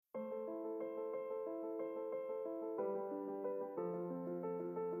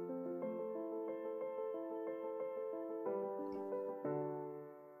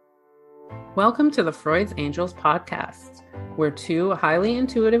Welcome to the Freud's Angels podcast, where two highly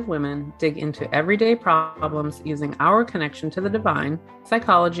intuitive women dig into everyday problems using our connection to the divine,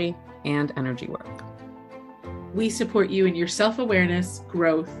 psychology, and energy work. We support you in your self-awareness,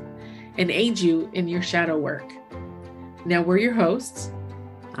 growth, and aid you in your shadow work. Now we're your hosts.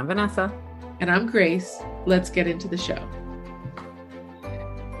 I'm Vanessa. And I'm Grace. Let's get into the show.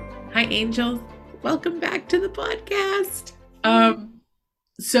 Hi, angels. Welcome back to the podcast.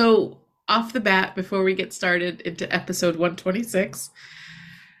 So off the bat, before we get started into episode 126,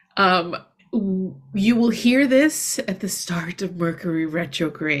 you will hear this at the start of Mercury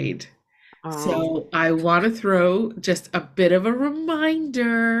retrograde. So I want to throw just a bit of a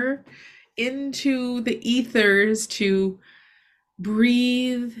reminder into the ethers to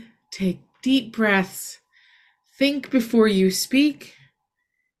breathe, take deep breaths, think before you speak,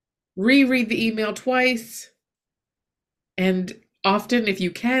 reread the email twice, and often, if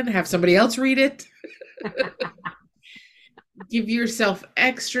you can, have somebody else read it. Give yourself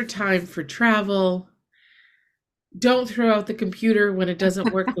extra time for travel. Don't throw out the computer when it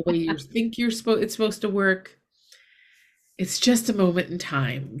doesn't work the way you think it's supposed to work. It's just a moment in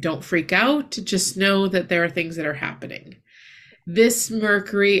time. Don't freak out. Just know that there are things that are happening. This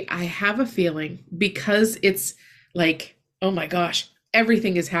Mercury, I have a feeling, because it's like, oh my gosh,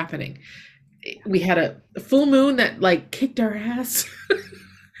 everything is happening. We had a full moon that like kicked our ass,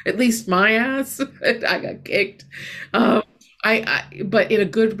 at least my ass. I got kicked. But in a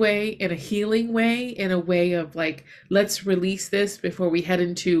good way, in a healing way, in a way of like, let's release this before we head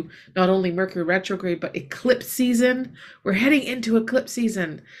into not only Mercury retrograde, but eclipse season. We're heading into eclipse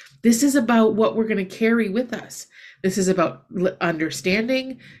season. This is about what we're going to carry with us. This is about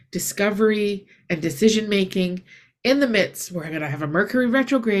understanding, discovery, and decision making. In the midst, we're going to have a Mercury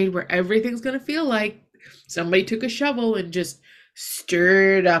retrograde where everything's going to feel like somebody took a shovel and just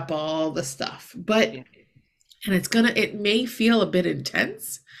stirred up all the stuff. And it may feel a bit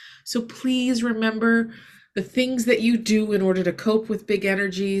intense. So please remember the things that you do in order to cope with big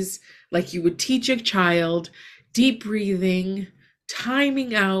energies, like you would teach a child: deep breathing,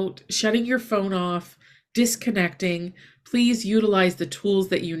 timing out, shutting your phone off, disconnecting. Please utilize the tools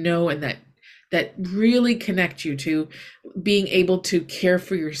that you know and that really connect you to being able to care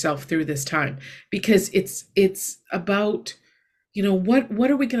for yourself through this time, because it's about, you know, what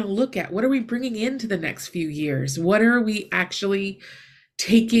are we going to look at? What are we bringing into the next few years? What are we actually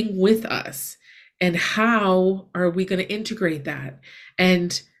taking with us? And how are we going to integrate that?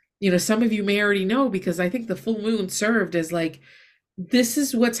 And, you know, some of you may already know, because I think the full moon served as like, this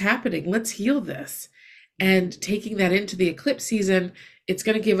is what's happening. Let's heal this. And taking that into the eclipse season, it's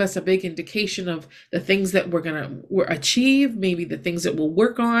going to give us a big indication of the things that we're going to achieve, maybe the things that we'll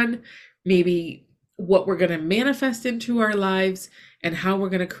work on, maybe what we're going to manifest into our lives, and how we're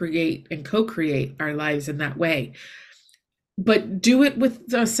going to create and co-create our lives in that way. But do it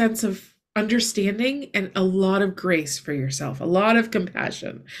with a sense of understanding and a lot of grace for yourself, a lot of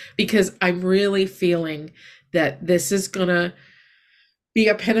compassion, because I'm really feeling that this is going to be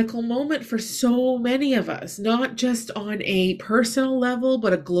a pinnacle moment for so many of us, not just on a personal level,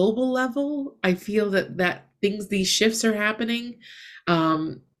 but a global level. I feel that these shifts are happening.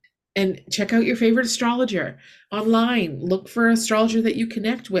 And check out your favorite astrologer online. Look for an astrologer that you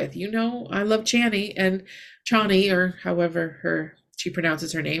connect with. You know, I love Chani, or however she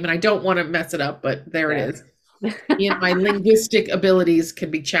pronounces her name. And I don't want to mess it up, but there it is. And my linguistic abilities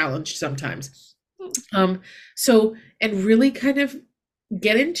can be challenged sometimes. And really kind of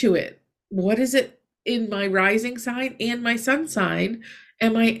get into it. What is it in my rising sign and my sun sign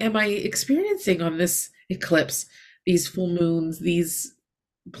am I experiencing on this eclipse, these full moons, these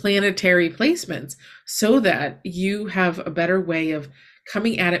planetary placements, so that you have a better way of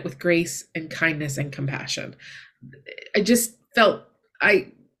coming at it with grace and kindness and compassion. I just felt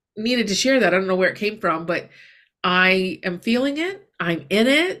I needed to share that. I don't know where it came from, but I am feeling it. I'm in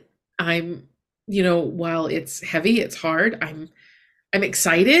it. I'm, you know, while it's heavy, it's hard. I'm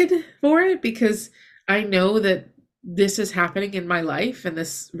excited for it, because I know that this is happening in my life, and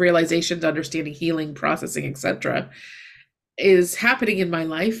this realizations, understanding, healing, processing, etc., is happening in my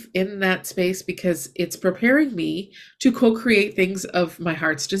life in that space, because it's preparing me to co-create things of my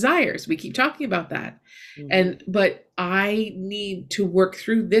heart's desires. We keep talking about that. But I need to work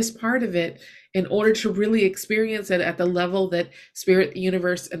through this part of it in order to really experience it at the level that spirit, the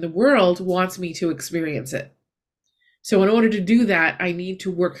universe, and the world wants me to experience it. So in order to do that, I need to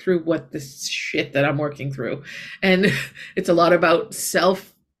work through what this shit that I'm working through. And it's a lot about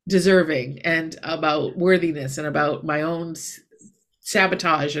self-deserving and about worthiness and about my own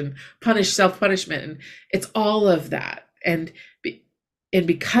sabotage and self-punishment. And it's all of that. And And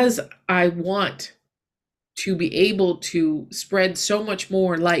because I want to be able to spread so much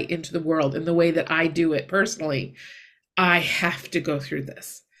more light into the world in the way that I do it personally, I have to go through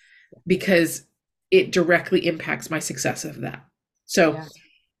this because it directly impacts my success of that. So, Yeah.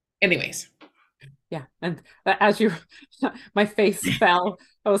 anyways, Yeah. And as you, my face fell.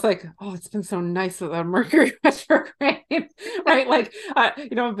 I was like, oh, it's been so nice with a Mercury retrograde, right? Like, I've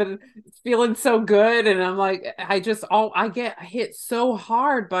been feeling so good. And I'm like, I get hit so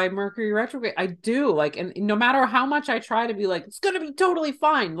hard by Mercury retrograde. I do. Like, and no matter how much I try to be like, it's going to be totally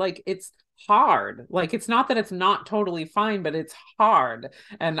fine. Like, it's hard. Like, it's not that it's not totally fine, but it's hard.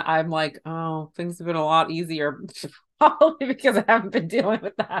 And I'm like, oh, things have been a lot easier. Probably because I haven't been dealing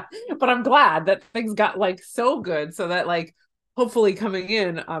with that. But I'm glad that things got like so good so that like hopefully coming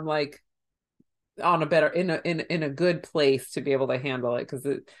in, I'm like on a better in a good place to be able to handle it because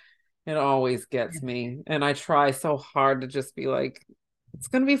it always gets me. And I try so hard to just be like, it's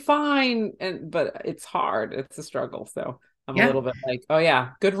gonna be fine. But it's hard. It's a struggle. So I'm a yeah, little bit like, oh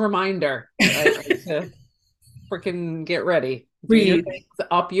yeah, good reminder, right? Like to freaking get ready, do your breathe. things,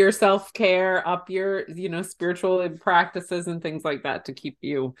 up your self-care, up your spiritual practices and things like that to keep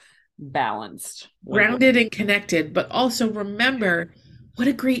you balanced when Grounded and connected, but also remember what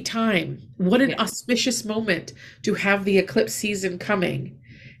a great time, what an yeah, auspicious moment to have the eclipse season coming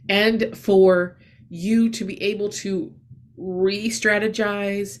and for you to be able to re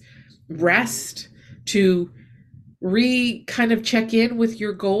strategize, rest, to re kind of check in with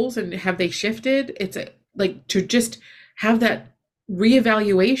your goals and have they shifted. It's like to just have that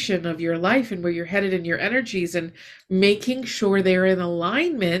reevaluation of your life and where you're headed and your energies and making sure they're in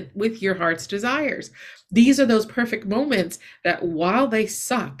alignment with your heart's desires. These are those perfect moments that while they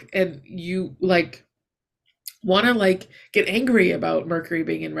suck and you like want to like get angry about Mercury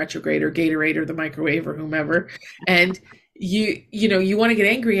being in retrograde or Gatorade or the microwave or whomever, and you want to get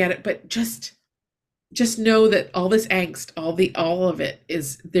angry at it, but just know that all this angst, all of it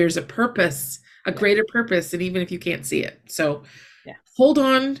is there's a purpose, a yeah, greater purpose, and even if you can't see it. So yeah, hold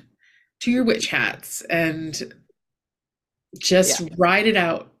on to your witch hats and yeah, just ride it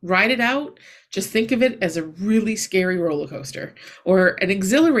out. Ride it out. Just think of it as a really scary roller coaster or an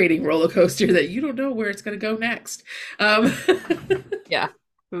exhilarating roller coaster that you don't know where it's going to go next. Um, yeah.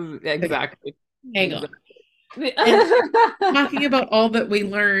 okay, Exactly. hang on. Exactly. And talking about all that we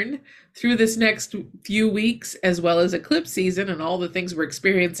learn through this next few weeks, as well as eclipse season and all the things we're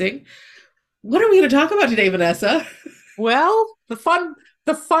experiencing, what are we going to talk about today, Vanessa? Well, the fun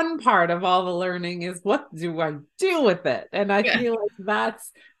part of all the learning is what do I do with it? And I Yeah. feel like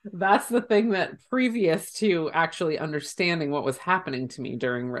that's the thing that previous to actually understanding what was happening to me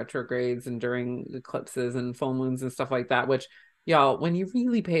during retrogrades and during eclipses and full moons and stuff like that, which y'all, when you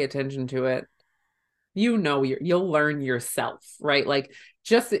really pay attention to it, you'll learn yourself, right? Like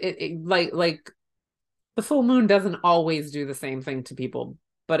just like the full moon doesn't always do the same thing to people,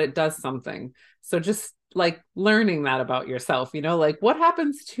 but it does something. So just like learning that about yourself, like what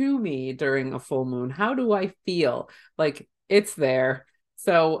happens to me during a full moon? How do I feel? Like it's there.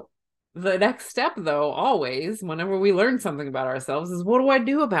 So the next step, though, always, whenever we learn something about ourselves, is what do I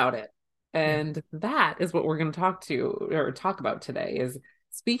do about it? Yeah. And that is what we're going to talk about today is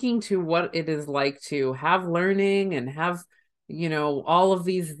speaking to what it is like to have learning and have all of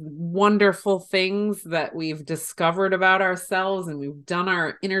these wonderful things that we've discovered about ourselves and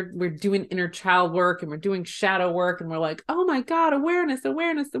we're doing inner child work and we're doing shadow work and we're like, oh my God, awareness,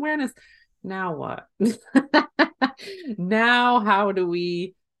 awareness, awareness. Now what? Now, how do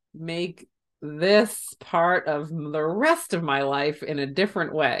we make this part of the rest of my life in a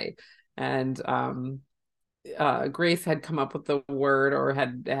different way? And Grace had come up with the word or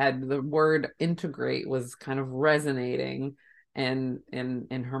had the word integrate was kind of resonating and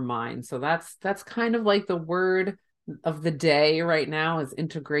in her mind. So that's kind of like the word of the day right now is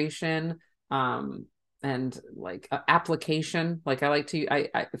integration. And like application. Like I like to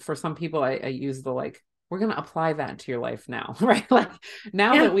I for some people I use the like we're gonna apply that to your life now, right? Like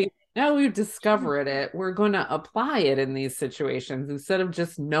now Yeah. that we've discovered it, we're going to apply it in these situations instead of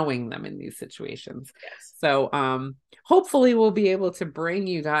just knowing them in these situations. Yes. So hopefully we'll be able to bring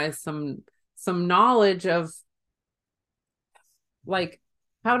you guys some knowledge of like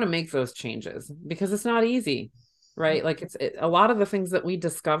how to make those changes because it's not easy, right? Like a lot of the things that we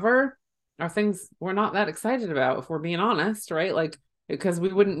discover are things we're not that excited about if we're being honest, right? Like because we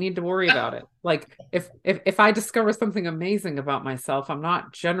wouldn't need to worry about it. Like if I discover something amazing about myself, I'm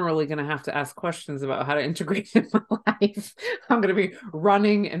not generally going to have to ask questions about how to integrate in my life. I'm going to be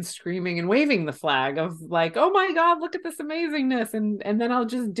running and screaming and waving the flag of like, oh my God, look at this amazingness, and then I'll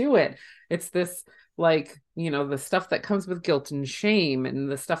just do it. It's this like, the stuff that comes with guilt and shame, and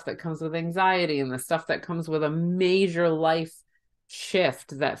the stuff that comes with anxiety, and the stuff that comes with a major life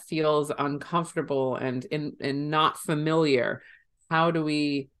shift that feels uncomfortable and not familiar. How do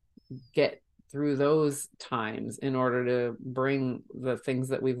we get through those times in order to bring the things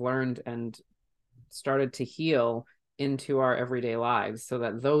that we've learned and started to heal into our everyday lives so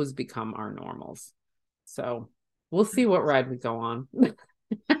that those become our normals? So we'll see what ride we go on.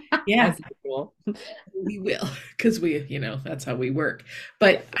 Yeah, As usual. we will, because that's how we work.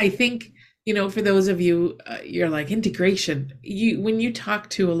 But I think, for those of you, you're like integration. When you talk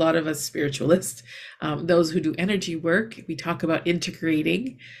to a lot of us spiritualists, those who do energy work, we talk about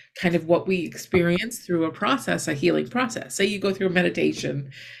integrating kind of what we experience through a process, a healing process. Say you go through a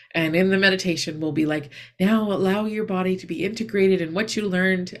meditation, and in the meditation, we'll be like, now allow your body to be integrated in what you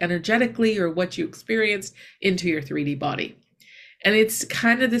learned energetically or what you experienced into your 3D body. And it's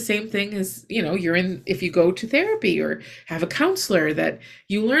kind of the same thing as, you're in, if you go to therapy or have a counselor, that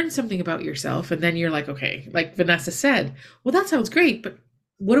you learn something about yourself and then you're like, okay, like Vanessa said, well, that sounds great, but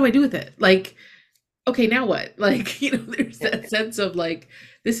what do I do with it? Like, okay, now what? Like, there's that sense of like,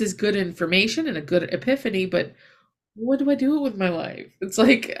 this is good information and a good epiphany, but what do I do with my life? It's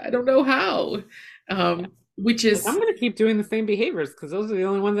like, I don't know how. Which Like, I'm is, going to keep doing the same behaviors because those are the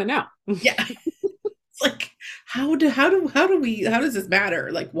only ones I know. yeah. It's like, how does this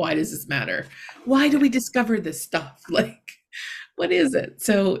matter? Like, why does this matter? Why do we discover this stuff? Like, what is it?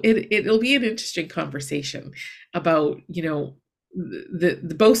 So it'll be an interesting conversation about,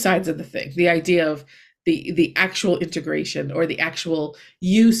 the both sides of the thing, the idea of the actual integration or the actual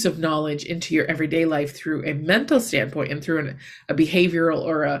use of knowledge into your everyday life through a mental standpoint and through a behavioral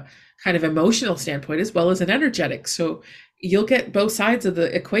or a kind of emotional standpoint, as well as an energetic. So you'll get both sides of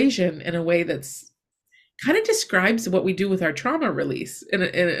the equation in a way that's kind of describes what we do with our trauma release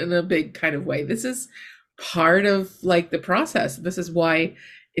in a big kind of way. This is part of like the process. This is why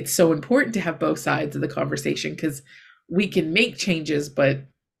it's so important to have both sides of the conversation, because we can make changes, but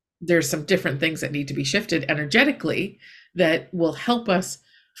there's some different things that need to be shifted energetically that will help us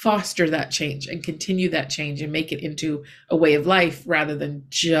foster that change and continue that change and make it into a way of life rather than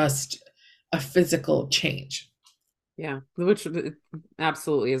just a physical change. Yeah, which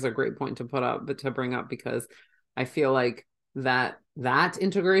absolutely is a great point to put up, but to bring up, because I feel like that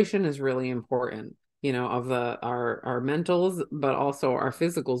integration is really important, of our mentals, but also our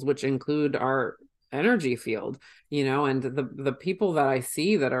physicals, which include our energy field, and the people that I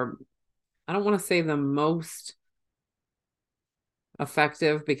see that are, I don't want to say the most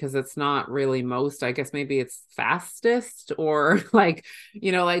effective, because it's not really most, I guess maybe it's fastest, or like,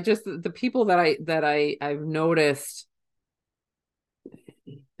 like just the people I've noticed,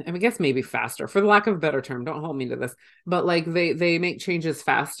 I guess maybe faster, for the lack of a better term, don't hold me to this, but like they make changes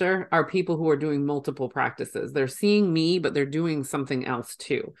faster, are people who are doing multiple practices. They're seeing me, but they're doing something else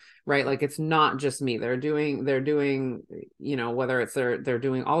too, right? Like it's not just me. They're doing, whether it's they're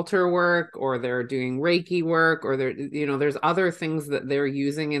doing altar work, or they're doing Reiki work, or there's other things that they're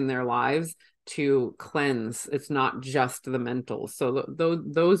using in their lives to cleanse. It's not just the mental. So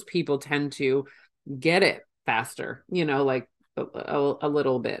those people tend to get it faster, like a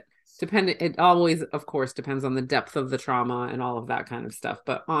little bit. It always, of course, depends on the depth of the trauma and all of that kind of stuff,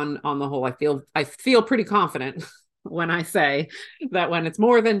 but on the whole, I feel pretty confident when I say that when it's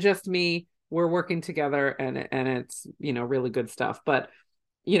more than just me, we're working together, and it's, really good stuff. But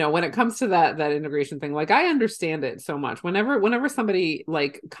when it comes to that integration thing, like I understand it so much. Whenever somebody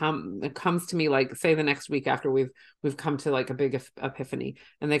like comes to me, like say the next week after we've come to like a big epiphany,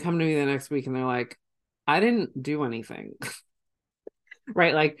 and they come to me the next week and they're like, I didn't do anything.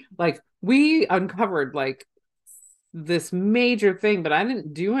 Right, like we uncovered like this major thing, but I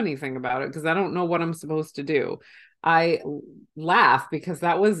didn't do anything about it because I don't know what I'm supposed to do. I laugh because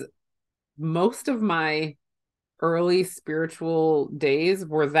that was most of my early spiritual days,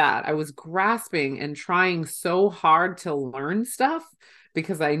 were that I was grasping and trying so hard to learn stuff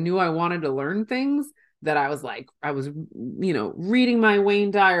because I knew I wanted to learn things, that I was reading my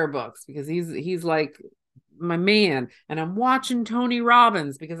Wayne Dyer books because he's like my man, and I'm watching Tony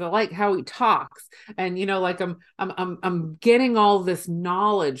Robbins because I like how he talks, and like I'm getting all this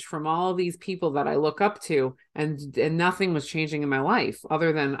knowledge from all these people that I look up to, and nothing was changing in my life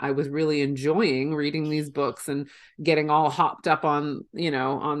other than I was really enjoying reading these books and getting all hopped up on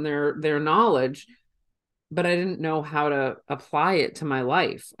on their knowledge, but I didn't know how to apply it to my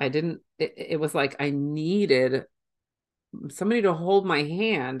life. It was like I needed somebody to hold my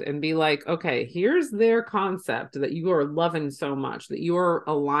hand and be like, okay, here's their concept that you are loving so much, that you're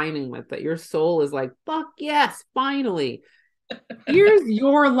aligning with, that your soul is like, fuck yes, finally. Here's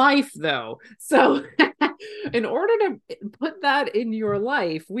your life though. So in order to put that in your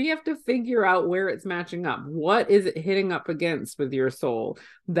life, we have to figure out where it's matching up. What is it hitting up against with your soul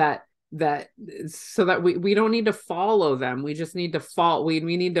that that so that we don't need to follow them. We just need to follow we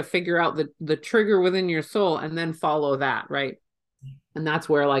need to figure out the trigger within your soul and then follow that, right? And that's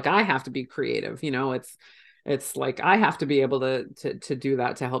where like I have to be creative, you know. It's like I have to be able to do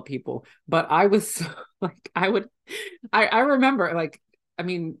that to help people. But I was like I remember like I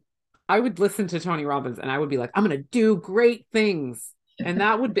mean I would listen to Tony Robbins and I would be like, I'm gonna do great things. And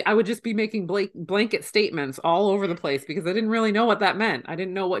that would be I would just be making blanket statements all over the place because I didn't really know what that meant. I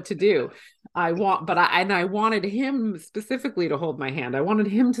didn't know what to do. I wanted him specifically to hold my hand. I wanted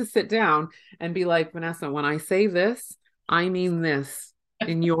him to sit down and be like, Vanessa, when I say this, I mean this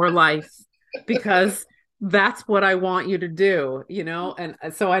in your life because that's what I want you to do, you know? And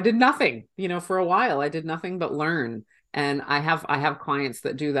so I did nothing, you know, for a while. I did nothing but learn. And I have clients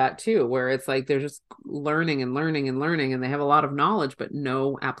that do that too, where it's like they're just learning and learning and learning and they have a lot of knowledge but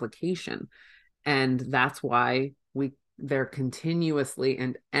no application. And that's why they're continuously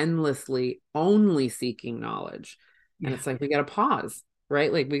and endlessly only seeking knowledge. And Yeah. it's like we got to pause,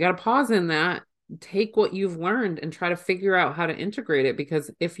 right? Like we got to pause in that, take what you've learned and try to figure out how to integrate it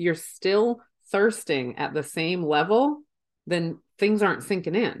because if you're still thirsting at the same level, then things aren't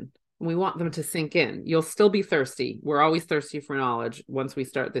sinking in. We want them to sink in. You'll still be thirsty. We're always thirsty for knowledge once we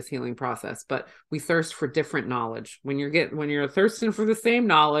start this healing process, but we thirst for different knowledge. When you're thirsting for the same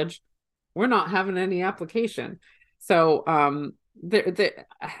knowledge, we're not having any application. So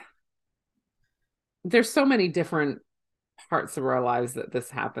there's so many different parts of our lives that this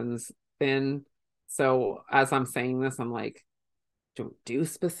happens in. So as I'm saying this, I'm like, do we do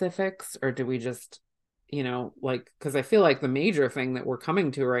specifics or do we just, you know, like, because I feel like the major thing that we're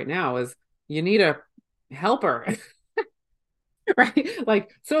coming to right now is you need a helper, right? Like,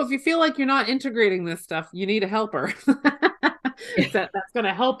 so if you feel like you're not integrating this stuff, you need a helper. That's going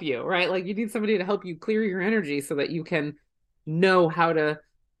to help you, right? Like you need somebody to help you clear your energy so that you can know how to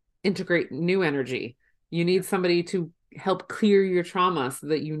integrate new energy. You need somebody to help clear your trauma so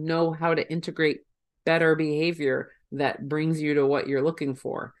that you know how to integrate better behavior that brings you to what you're looking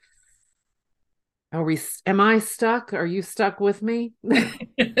for. Am I stuck? Are you stuck with me?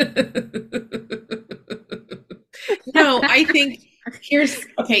 No, I think here's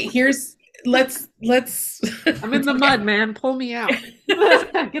let's I'm in the mud, man. Pull me out.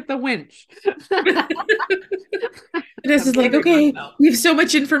 Get the winch. this I'm is like, saving okay, myself. we have so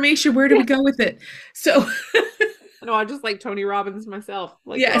much information. Where do we go with it? So, No, I just like Tony Robbins myself.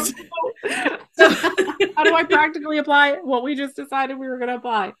 Like, yes. So, how do I practically apply what we just decided we were going to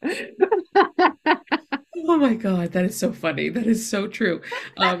apply? oh my God, that is so funny. That is so true.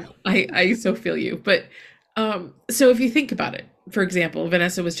 I so feel you. But so if you think about it, for example,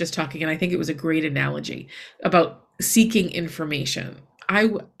 Vanessa was just talking, and I think it was a great analogy about seeking information.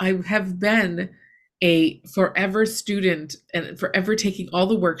 I have been a forever student and forever taking all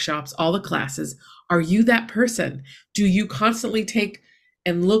the workshops, all the classes. Are you that person? Do you constantly take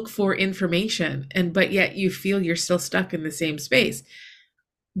and look for information, and but yet you feel you're still stuck in the same space?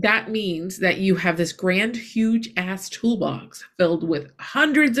 That means that you have this grand, huge ass toolbox filled with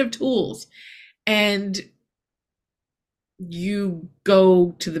hundreds of tools, and you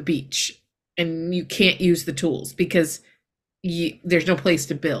go to the beach and you can't use the tools because there's no place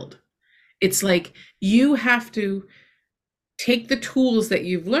to build. It's like you have to take the tools that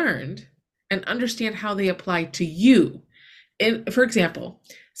you've learned and understand how they apply to you. And for example,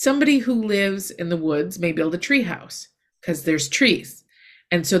 somebody who lives in the woods may build a tree house because there's trees.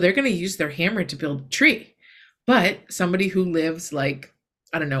 And so they're going to use their hammer to build a tree. But somebody who lives like,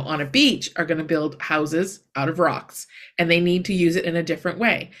 I don't know, on a beach are going to build houses out of rocks and they need to use it in a different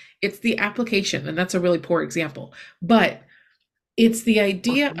way. It's the application, and that's a really poor example. But it's the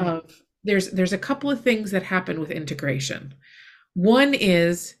idea of there's a couple of things that happen with integration. One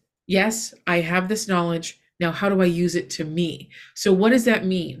is, yes, I have this knowledge. Now, how do I use it to me? So what does that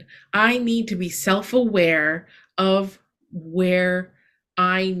mean? I need to be self-aware of where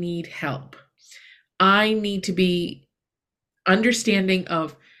I need help. I need to be understanding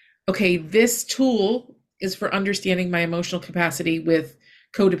of, okay, this tool is for understanding my emotional capacity with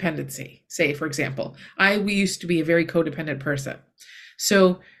codependency. Say, for example, I used to be a very codependent person.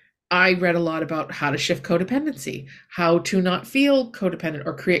 So I read a lot about how to shift codependency, how to not feel codependent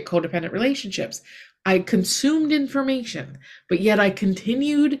or create codependent relationships. I consumed information, but yet I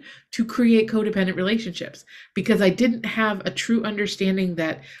continued to create codependent relationships because I didn't have a true understanding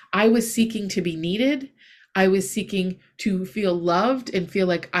that I was seeking to be needed. I was seeking to feel loved and feel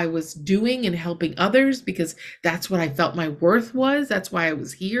like I was doing and helping others because that's what I felt my worth was. That's why I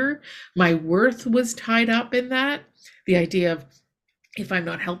was here. My worth was tied up in that. The idea of if I'm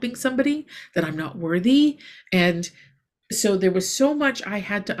not helping somebody, that I'm not worthy. And so there was so much I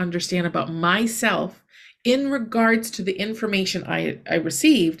had to understand about myself in regards to the information I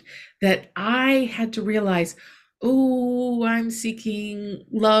received that I had to realize, oh, I'm seeking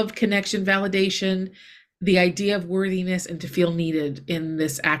love, connection, validation, the idea of worthiness, and to feel needed in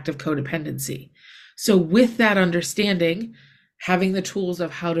this act of codependency. So, with that understanding, having the tools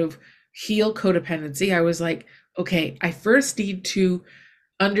of how to heal codependency, I was like, okay, I first need to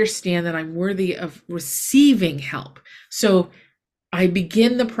understand that I'm worthy of receiving help. So I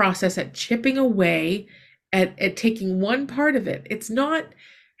begin the process at chipping away at taking one part of it. It's not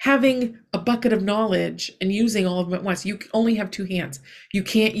having a bucket of knowledge and using all of them at once. You only have two hands. You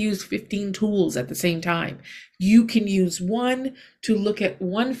can't use 15 tools at the same time. You can use one to look at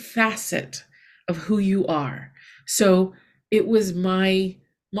one facet of who you are. So it was my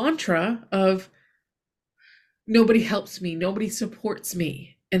mantra of nobody helps me, nobody supports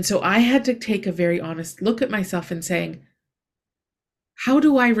me. And so I had to take a very honest look at myself and saying, how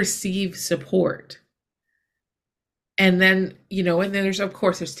do I receive support? And then, and then there's, of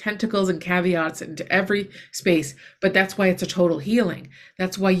course, there's tentacles and caveats into every space, but that's why it's a total healing.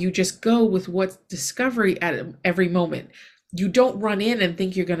 That's why you just go with what's discovery at every moment. You don't run in and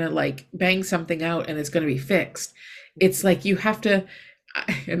think you're going to like bang something out and it's going to be fixed. It's like you have to,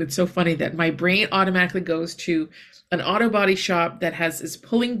 and it's so funny that my brain automatically goes to an auto body shop that is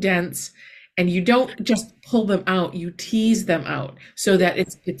pulling dents, and you don't just pull them out, you tease them out so that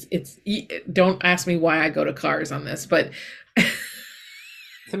it's don't ask me why I go to cars on this, but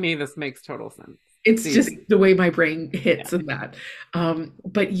to me this makes total sense. it's just the way my brain hits in that.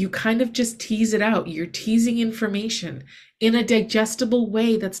 But you kind of just tease it out. You're teasing information in a digestible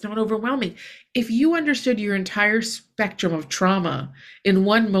way that's not overwhelming. If you understood your entire spectrum of trauma in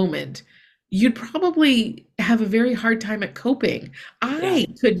one moment, you'd probably have a very hard time at coping. I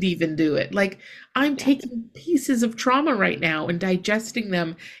couldn't even do it. Like I'm taking pieces of trauma right now and digesting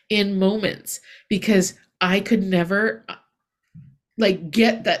them in moments because I could never like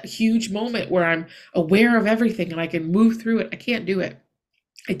get that huge moment where I'm aware of everything and I can move through it. I can't do it.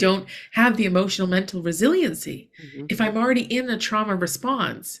 I don't have the emotional mental resiliency. If I'm already in a trauma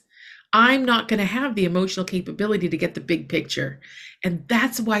response, I'm not going to have the emotional capability to get the big picture. And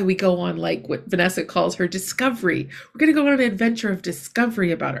that's why we go on like what Vanessa calls her discovery. We're going to go on an adventure of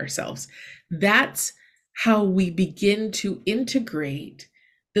discovery about ourselves. That's how we begin to integrate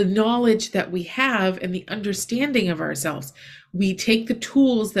the knowledge that we have and the understanding of ourselves. We take the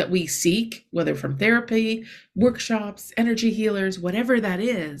tools that we seek, whether from therapy, workshops, energy healers, whatever that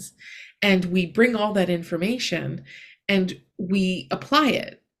is, and we bring all that information and we apply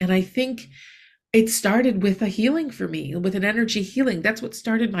it. And I think it started with a healing for me, with an energy healing. That's what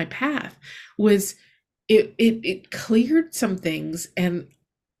started my path, was it cleared some things, and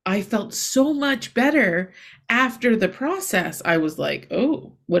I felt so much better after the process. I was like,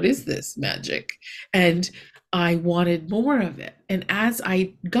 oh, what is this magic? And I wanted more of it. And as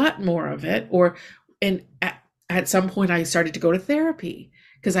I got more of it, and at some point I started to go to therapy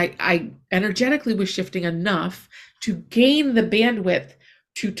because I energetically was shifting enough to gain the bandwidth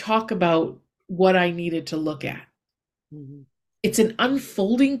to talk about what I needed to look at. It's an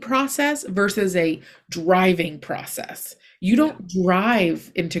unfolding process versus a driving process. You don't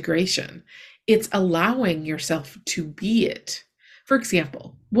drive integration. It's allowing yourself to be it. For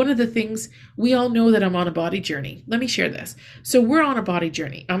example, one of the things we all know that I'm on a body journey. Let me share this. So we're on a body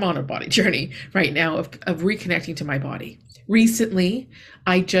journey. I'm on a body journey right now of reconnecting to my body. Recently,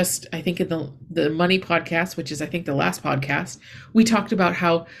 I think in the money podcast, which is I think the last podcast, we talked about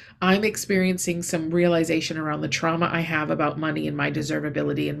how I'm experiencing some realization around the trauma I have about money and my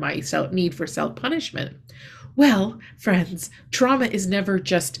deservability and my need for self-punishment. Well, friends, trauma is never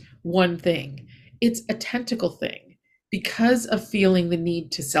just one thing. It's a tentacle thing. Because of feeling the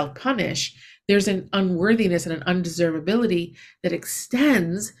need to self-punish, there's an unworthiness and an undeservability that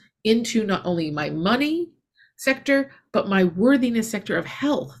extends into not only my money sector, but my worthiness sector of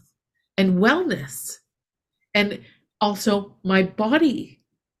health and wellness, and also my body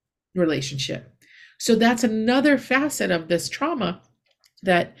relationship. So that's another facet of this trauma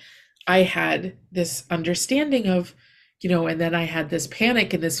that I had this understanding of, and then I had this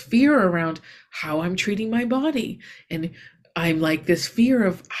panic and this fear around how I'm treating my body. And I'm like this fear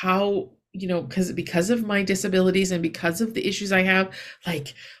of how, because of my disabilities and because of the issues I have,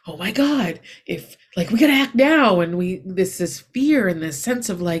 like, oh my God, if like we gotta act now. And this fear and this sense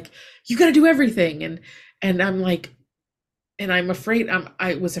of like, you gotta do everything. And I'm like, and I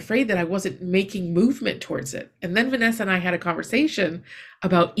was afraid that I wasn't making movement towards it. And then Vanessa and I had a conversation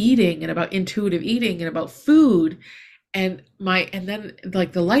about eating and about intuitive eating and about food. And then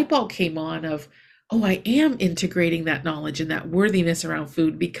like the light bulb came on of, oh, I am integrating that knowledge and that worthiness around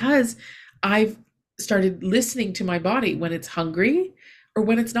food because I've started listening to my body when it's hungry or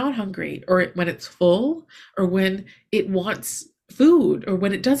when it's not hungry or when it's full or when it wants food or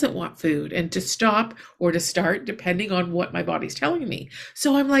when it doesn't want food, and to stop or to start depending on what my body's telling me.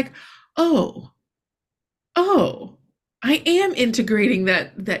 So I'm like, oh, oh, I am integrating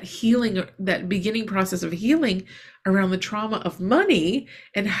that healing, that beginning process of healing around the trauma of money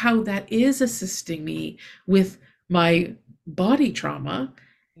and how that is assisting me with my body trauma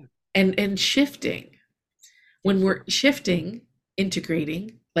Yeah. and shifting. When we're shifting,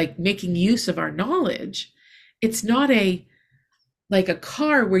 integrating, like making use of our knowledge, it's not a like a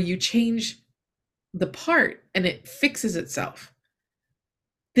car where you change the part and it fixes itself.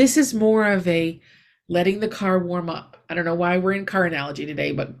 This is more of a letting the car warm up. I don't know why we're in car analogy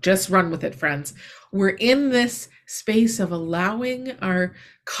today, but just run with it, friends. We're in this space of allowing our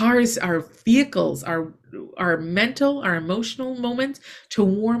cars, our vehicles, our mental, our emotional moments to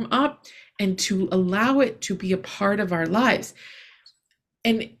warm up and to allow it to be a part of our lives.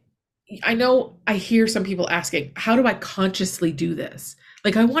 And I know I hear some people asking, how do I consciously do this?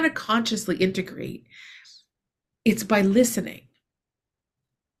 Like, I want to consciously integrate. It's by listening.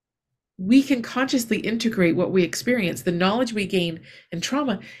 We can consciously integrate what we experience. The knowledge we gain in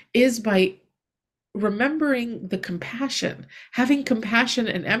trauma is by remembering the compassion, having compassion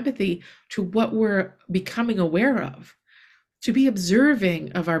and empathy to what we're becoming aware of, to be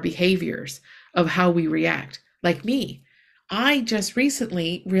observing of our behaviors, of how we react. Like me, I just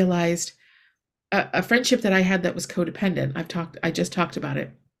recently realized a friendship that I had that was codependent. I just talked about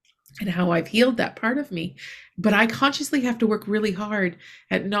it and how I've healed that part of me. But I consciously have to work really hard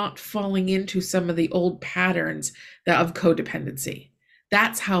at not falling into some of the old patterns of codependency.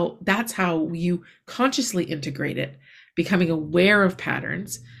 That's how you consciously integrate it, becoming aware of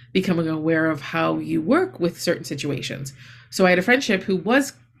patterns, becoming aware of how you work with certain situations. So I had a friendship who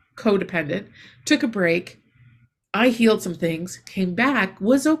was codependent, took a break. I healed some things, came back,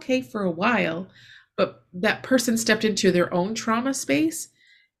 was okay for a while, but that person stepped into their own trauma space.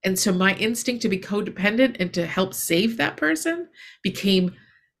 And so my instinct to be codependent and to help save that person became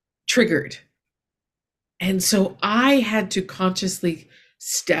triggered. And so I had to consciously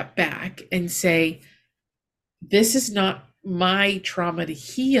step back and say, this is not my trauma to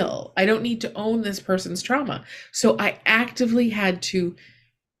heal. I don't need to own this person's trauma. So I actively had to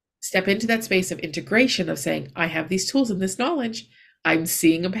step into that space of integration of saying, I have these tools and this knowledge. I'm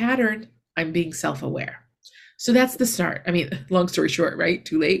seeing a pattern. I'm being self aware. So that's the start. I mean, long story short, right?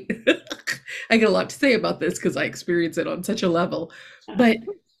 Too late. I get a lot to say about this because I experience it on such a level. But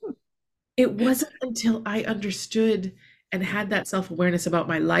it wasn't until I understood and had that self awareness about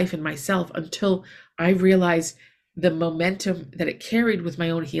my life and myself until I realized the momentum that it carried with my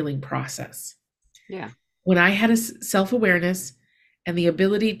own healing process. Yeah. When I had a self awareness and the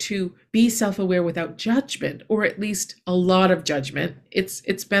ability to be self aware without judgment, or at least a lot of judgment,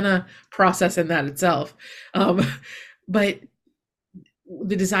 it's been a process in that itself. Um, but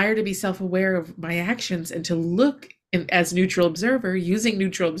the desire to be self aware of my actions and to look as neutral observer, using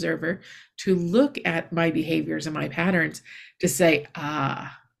neutral observer to look at my behaviors and my patterns to say,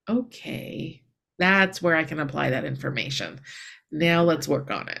 okay, that's where I can apply that information. Now let's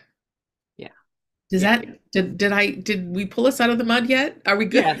work on it. Yeah. Does Yeah. that did we pull us out of the mud yet? Are we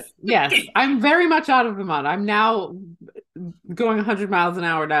good? Yes. Yes. I'm very much out of the mud. I'm now going 100 miles an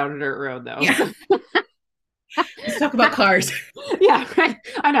hour down a dirt road, though. Yeah. Let's talk about cars. Yeah, right.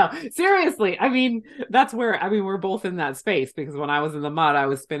 I know. Seriously. I mean, that's where, I mean, we're both in that space because when I was in the mud, I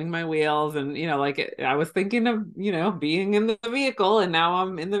was spinning my wheels and, I was thinking of, being in the vehicle and now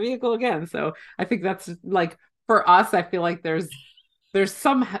I'm in the vehicle again. So I think that's like for us, I feel like there's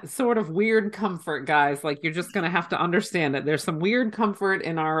some sort of weird comfort, guys. Like you're just going to have to understand it. There's some weird comfort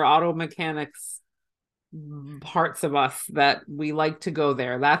in our auto mechanics parts of us that we like to go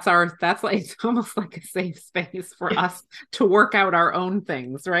there. That's like it's almost like a safe space for us to work out our own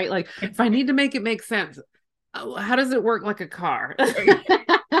things, right? Like if I need to make it make sense, how does it work like a car?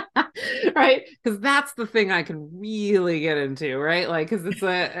 Right? Because that's the thing I can really get into, right? Like because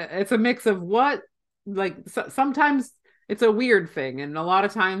it's a mix of what like sometimes it's a weird thing and a lot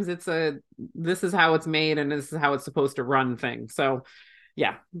of times this is how it's made and this is how it's supposed to run thing. So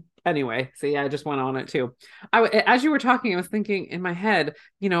yeah. Anyway, so yeah, I just went on it too. As you were talking, I was thinking in my head,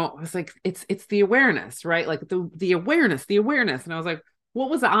 I was like, it's the awareness, right? Like the awareness, and I was like,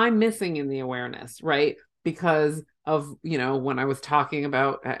 what was I missing in the awareness, right? because of, when I was talking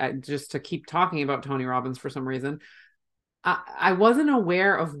about, just to keep talking about Tony Robbins for some reason, I wasn't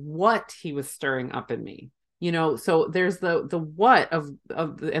aware of what he was stirring up in me. So there's the what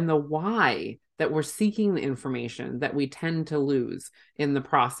and the why that we're seeking the information that we tend to lose in the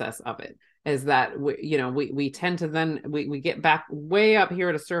process of it. Is that we tend to then we get back way up here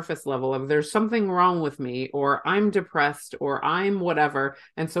at a surface level of there's something wrong with me, or I'm depressed, or I'm whatever.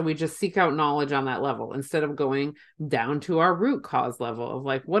 And so we just seek out knowledge on that level instead of going down to our root cause level of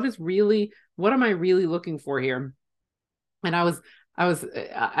like, what am I really looking for here? And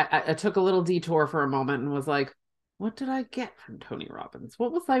I took a little detour for a moment and was like, what did I get from Tony Robbins?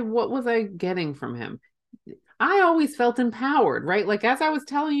 What was I getting from him? I always felt empowered, right? Like, as I was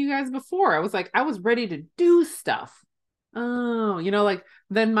telling you guys before, I was like, I was ready to do stuff. Oh, like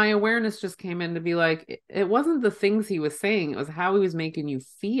then my awareness just came in to be like, it wasn't the things he was saying, it was how he was making you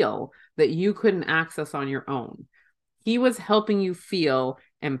feel that you couldn't access on your own. He was helping you feel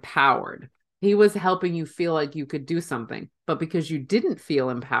empowered. He was helping you feel like you could do something. But because you didn't feel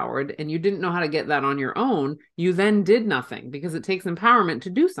empowered and you didn't know how to get that on your own, you then did nothing, because it takes empowerment to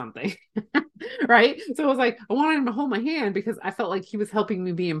do something. Right? So it was like, I wanted him to hold my hand because I felt like he was helping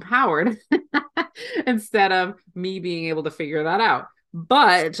me be empowered instead of me being able to figure that out.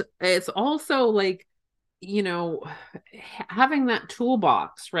 But it's also like, you know, having that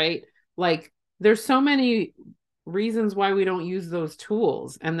toolbox, right? Like, there's so many reasons why we don't use those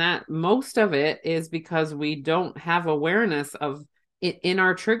tools, and that most of it is because we don't have awareness of it in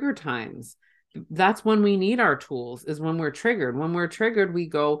our trigger times. That's when we need our tools, is when we're triggered, we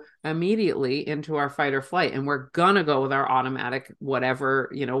go immediately into our fight or flight, and we're gonna go with our automatic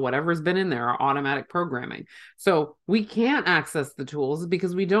whatever's been in there, our automatic programming. So we can't access the tools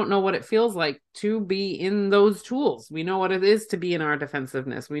because we don't know what it feels like to be in those tools. We know what it is to be in our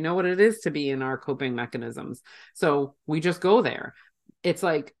defensiveness, we know what it is to be in our coping mechanisms, so we just go there. It's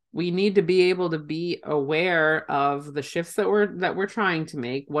like we need to be able to be aware of the shifts that we're trying to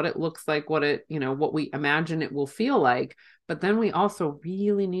make, what it looks like, what we imagine it will feel like. But then we also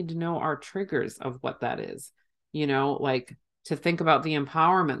really need to know our triggers of what that is, like, to think about the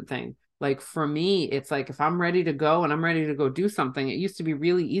empowerment thing. Like, for me, it's like, if I'm ready to go and I'm ready to go do something, it used to be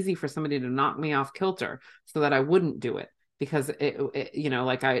really easy for somebody to knock me off kilter so that I wouldn't do it, because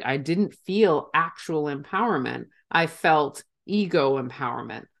like, I didn't feel actual empowerment. I felt ego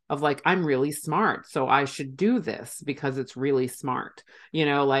empowerment of like, I'm really smart, so I should do this because it's really smart,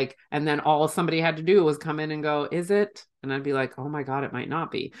 like, and then all somebody had to do was come in and go, is it? And I'd be like, oh my God, it might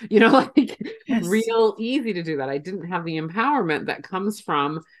not be, like, Yes. real easy to do that. I didn't have the empowerment that comes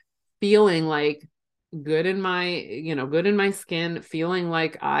from feeling like good in my skin, feeling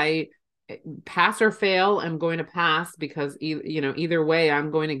like I pass or fail, I'm going to pass because either way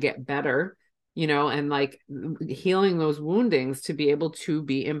I'm going to get better, and like healing those woundings to be able to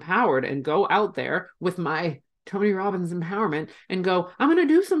be empowered and go out there with my Tony Robbins empowerment and go, I'm going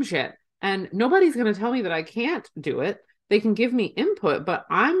to do some shit, and nobody's going to tell me that I can't do it. They can give me input, but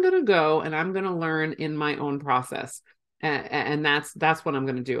I'm going to go and I'm going to learn in my own process. And that's what I'm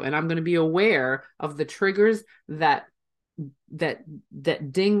going to do, and I'm going to be aware of the triggers that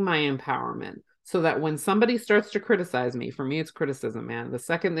ding my empowerment, so that when somebody starts to criticize me, for me it's criticism, man, the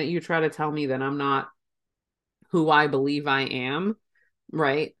second that you try to tell me that I'm not who I believe I am,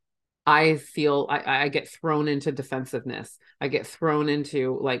 right, I feel I get thrown into defensiveness. I get thrown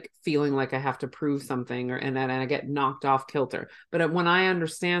into like feeling like I have to prove something, and then I get knocked off kilter. But when I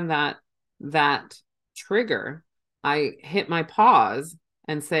understand that trigger, I hit my pause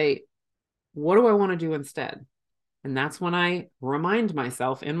and say, what do I want to do instead? And that's when I remind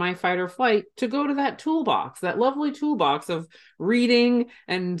myself in my fight or flight to go to that toolbox, that lovely toolbox of reading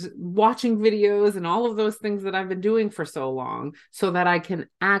and watching videos and all of those things that I've been doing for so long, so that I can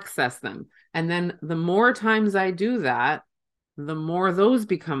access them. And then the more times I do that, the more those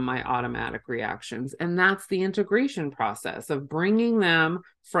become my automatic reactions. And that's the integration process of bringing them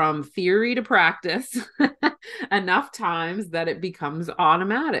from theory to practice enough times that it becomes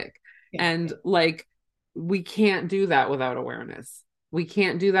automatic. Yeah. And like, we can't do that without awareness. We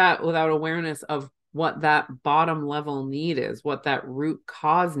can't do that without awareness of what that bottom level need is, what that root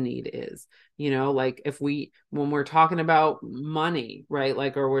cause need is. Like, when we're talking about money, right?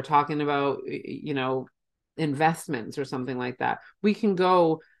 Like, or we're talking about, investments or something like that, we can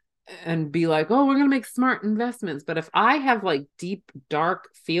go and be like, oh, we're going to make smart investments. But if I have like deep, dark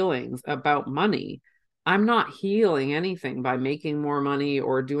feelings about money, I'm not healing anything by making more money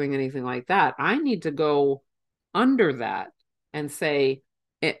or doing anything like that. I need to go under that and say,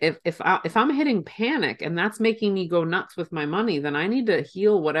 if I'm hitting panic and that's making me go nuts with my money, then I need to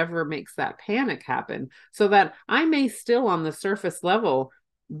heal whatever makes that panic happen, so that I may still on the surface level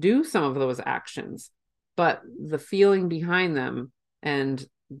do some of those actions, but the feeling behind them and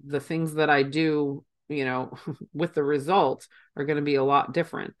the things that I do, with the results are going to be a lot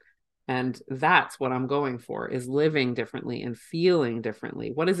different. And that's what I'm going for, is living differently and feeling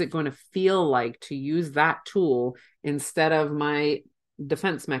differently. What is it going to feel like to use that tool instead of my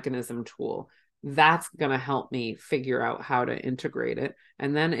defense mechanism tool? That's going to help me figure out how to integrate it.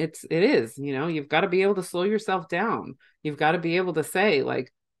 And then it is, you've got to be able to slow yourself down. You've got to be able to say,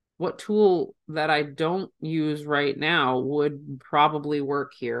 like, what tool that I don't use right now would probably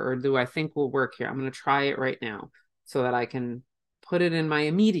work here, or do I think will work here? I'm going to try it right now so that I can put it in my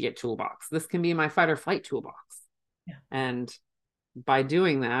immediate toolbox. This can be my fight or flight toolbox. Yeah. And by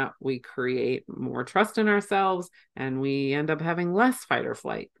doing that, we create more trust in ourselves, and we end up having less fight or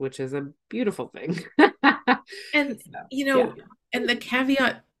flight, which is a beautiful thing. And, So, you yeah. know, and the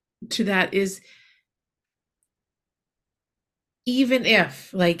caveat to that is, even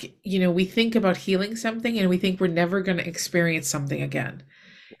if, like, we think about healing something and we think we're never going to experience something again,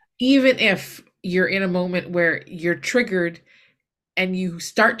 even if you're in a moment where you're triggered and you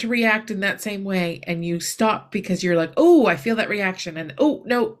start to react in that same way and you stop because you're like, oh, I feel that reaction. And oh,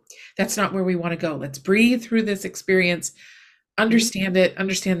 no, that's not where we want to go. Let's breathe through this experience, understand it,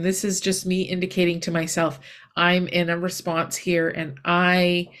 understand this is just me indicating to myself, I'm in a response here. And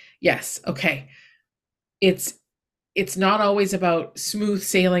yes, okay. It's not always about smooth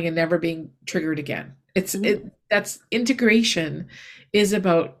sailing and never being triggered again. Mm-hmm. That's integration is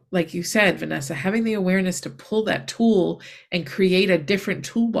about, like you said, Vanessa, having the awareness to pull that tool and create a different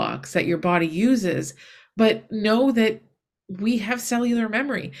toolbox that your body uses, but know that we have cellular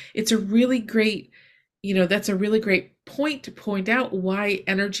memory. It's a really great, that's a really great point to point out why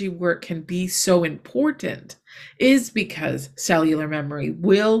energy work can be so important, is because cellular memory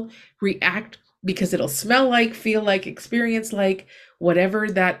will react, because it'll smell like, feel like, experience like whatever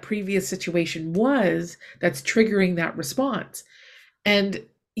that previous situation was that's triggering that response. And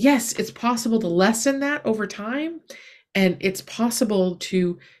yes, it's possible to lessen that over time, and it's possible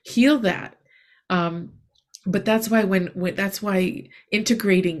to heal that. Um, but that's why when that's why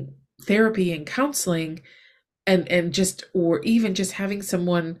integrating therapy and counseling, and just, or even just having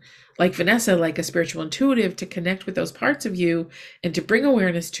someone like Vanessa, like a spiritual intuitive, to connect with those parts of you and to bring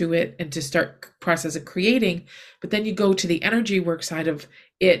awareness to it and to start process of creating. But then you go to the energy work side of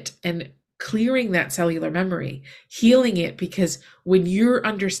it and clearing that cellular memory, healing it, because when you're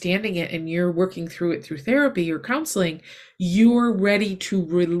understanding it and you're working through it through therapy or counseling, you're ready to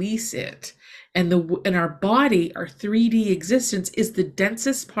release it. And our body, our 3D existence, is the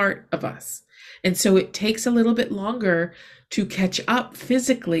densest part of us. And so it takes a little bit longer to catch up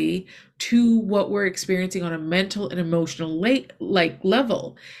physically to what we're experiencing on a mental and emotional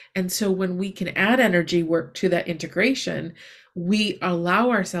level. And so when we can add energy work to that integration, we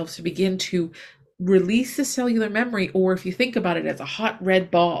allow ourselves to begin to release the cellular memory. Or if you think about it as a hot red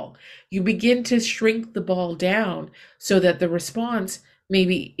ball, you begin to shrink the ball down so that the response,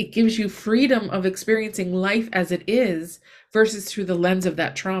 maybe it gives you freedom of experiencing life as it is versus through the lens of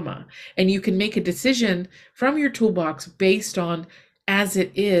that trauma. And you can make a decision from your toolbox based on as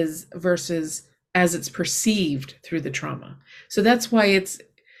it is versus as it's perceived through the trauma. So that's why it's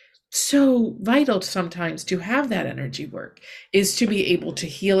so vital sometimes to have that energy work, is to be able to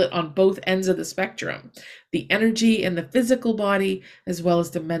heal it on both ends of the spectrum, the energy and the physical body, as well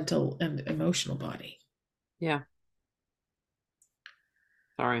as the mental and emotional body. Yeah.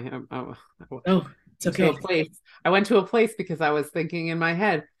 Sorry. Oh, it's To okay. a place. I went to a place because I was thinking in my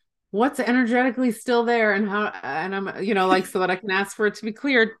head, what's energetically still there, and how, and I'm, like, so that I can ask for it to be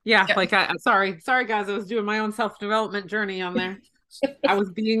cleared. Yeah, Yeah. like I'm sorry guys, I was doing my own self-development journey on there. I was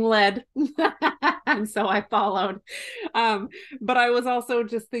being led. And so I followed. Um, but I was also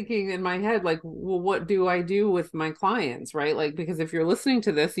just thinking in my head, like, well, what do I do with my clients, right? Like, because if you're listening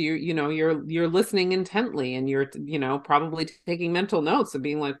to this, you're listening intently, and you're, probably taking mental notes of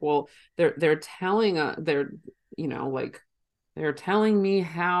being like, well, they're telling like, they're telling me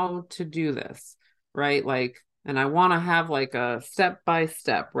how to do this, right? Like, and I want to have like a step by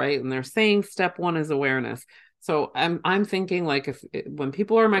step, right? And they're saying step one is awareness. So I'm thinking, like, when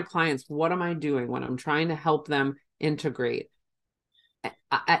people are my clients, what am I doing when I'm trying to help them integrate?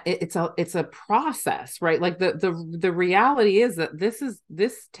 It's a process, right? Like the reality is that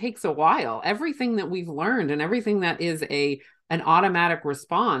this takes a while. Everything that we've learned and everything that is an automatic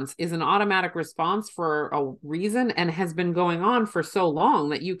response is an automatic response for a reason, and has been going on for so long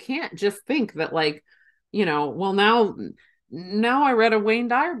that you can't just think that, like, well, now I read a Wayne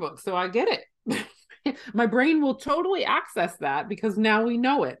Dyer book, so I get it. My brain will totally access that because now we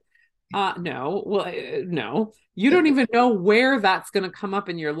know it. No, well, no, you don't even know where that's going to come up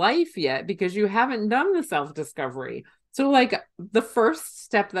in your life yet because you haven't done the self discovery. So, like, the first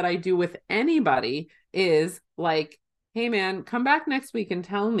step that I do with anybody is like, hey, man, come back next week and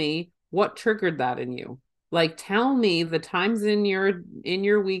tell me what triggered that in you. Like, tell me the times in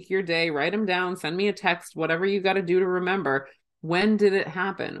your week, your day, write them down, send me a text, whatever you got to do to remember. When did it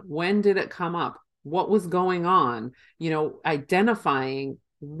happen? When did it come up? What was going on? Identifying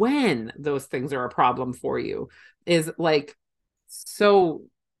when those things are a problem for you is like so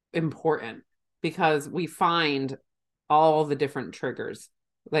important because we find all the different triggers.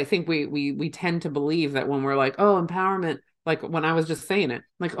 I think we tend to believe that when we're like, oh, empowerment, like when I was just saying it,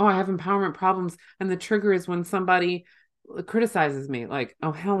 like, oh, I have empowerment problems, and the trigger is when somebody criticizes me. Like,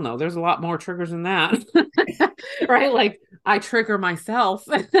 oh, hell no, there's a lot more triggers than that. Right? Like, I trigger myself.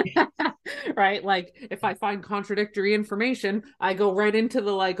 Right? Like, if I find contradictory information, I go right into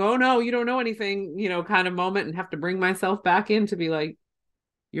the like, oh no, you don't know anything, kind of moment, and have to bring myself back in to be like,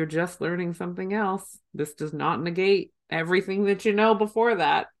 you're just learning something else. This does not negate everything that you know before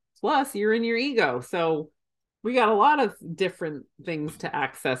that. Plus, you're in your ego. So we got a lot of different things to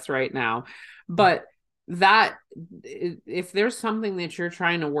access right now. But that, if there's something that you're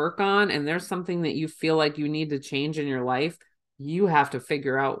trying to work on and there's something that you feel like you need to change in your life, you have to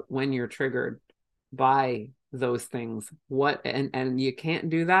figure out when you're triggered by those things. And you can't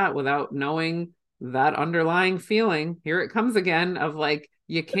do that without knowing that underlying feeling. Here it comes again of like,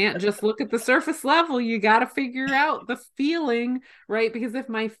 you can't just look at the surface level. You got to figure out the feeling, right? Because if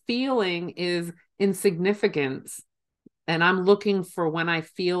my feeling is insignificance and I'm looking for when I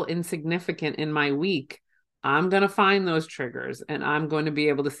feel insignificant in my week, I'm going to find those triggers and I'm going to be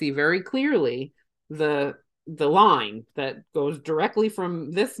able to see very clearly the line that goes directly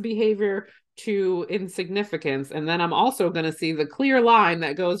from this behavior to insignificance. And then I'm also going to see the clear line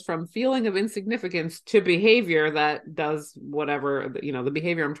that goes from feeling of insignificance to behavior that does whatever, the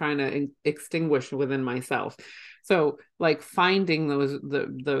behavior I'm trying to extinguish within myself. So like finding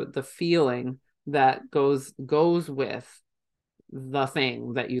the feeling that goes with the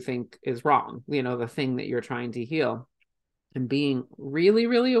thing that you think is wrong, the thing that you're trying to heal, and being really,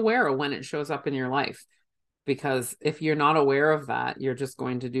 really aware of when it shows up in your life. Because if you're not aware of that, you're just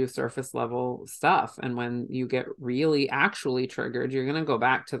going to do surface level stuff. And when you get really actually triggered, you're going to go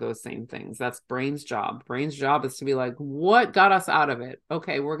back to those same things. That's brain's job. Brain's job is to be like, what got us out of it?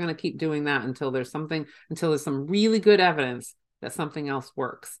 Okay, we're going to keep doing that until there's some really good evidence that something else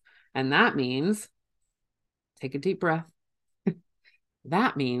works. And that means take a deep breath.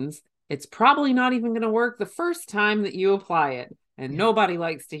 That means it's probably not even going to work the first time that you apply it. And Yeah. nobody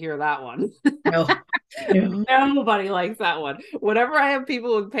likes to hear that one. No. No. Nobody likes that one. Whenever I have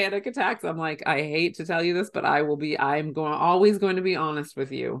people with panic attacks, I'm like, I hate to tell you this, but I'm always going to be honest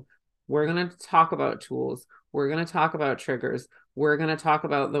with you. We're going to talk about tools. We're going to talk about triggers. We're going to talk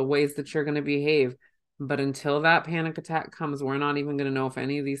about the ways that you're going to behave. But until that panic attack comes, we're not even going to know if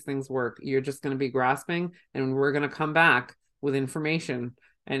any of these things work. You're just going to be grasping, and we're going to come back with information,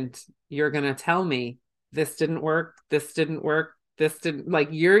 and you're going to tell me this didn't work, this didn't work, this didn't, like,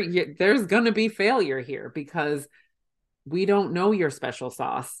 there's going to be failure here because we don't know your special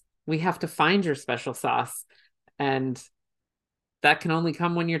sauce. We have to find your special sauce, and that can only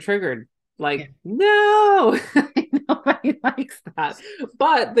come when you're triggered. Yeah. Like, no, nobody likes that.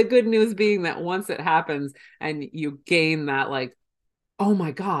 But the good news being that once it happens and you gain that, like, oh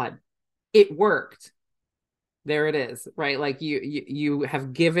my God, it worked. There it is, right? Like you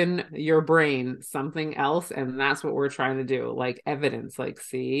have given your brain something else, and that's what we're trying to do. Like evidence, like,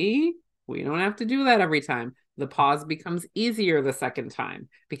 see, we don't have to do that every time. The pause becomes easier the second time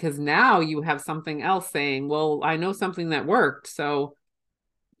because now you have something else saying, well, I know something that worked. So,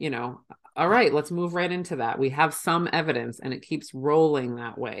 all right, let's move right into that. We have some evidence and it keeps rolling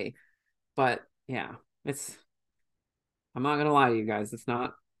that way. But yeah, I'm not gonna lie to you guys, it's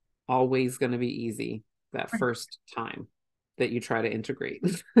not always gonna be easy that first time that you try to integrate.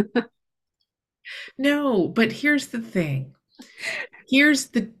 No, but here's the thing. Here's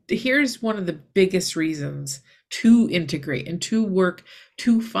one of the biggest reasons to integrate and to work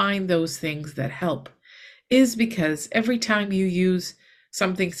to find those things that help is because every time you use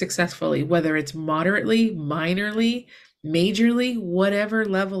something successfully, whether it's moderately, minorly, majorly, whatever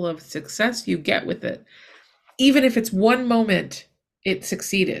level of success you get with it, even if it's one moment it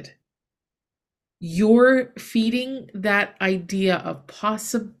succeeded, you're feeding that idea of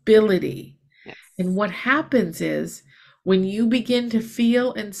possibility. Yes. And what happens is When you begin to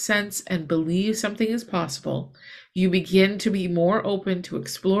feel and sense and believe something is possible, you begin to be more open to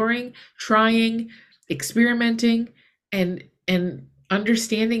exploring, trying, experimenting, and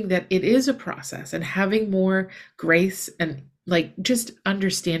understanding that it is a process and having more grace and like just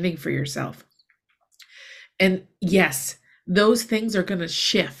understanding for yourself. And yes, those things are going to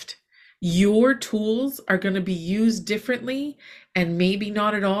shift. Your tools are going to be used differently and maybe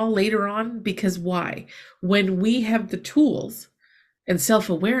not at all later on. Because why? When we have the tools and self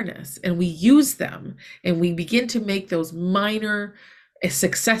awareness and we use them and we begin to make those minor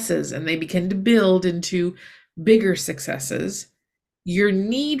successes and they begin to build into bigger successes, your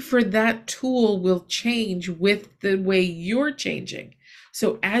need for that tool will change with the way you're changing.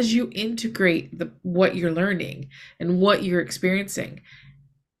 So as you integrate what you're learning and what you're experiencing,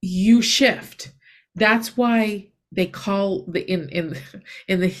 you shift. That's why they call in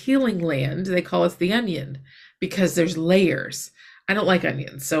the healing land, they call us the onion, because there's layers. I don't like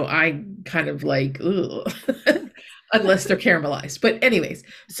onions, so I kind of like ugh, unless they're caramelized. But anyways,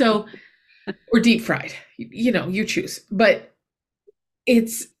 so or deep fried, you choose. But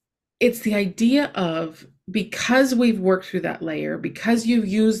it's it's the idea of, because we've worked through that layer, because you've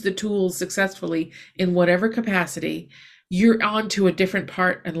used the tools successfully in whatever capacity, you're on to a different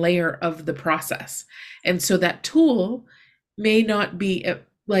part and layer of the process. And so that tool may not be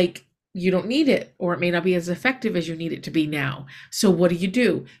like you don't need it, or it may not be as effective as you need it to be now. So what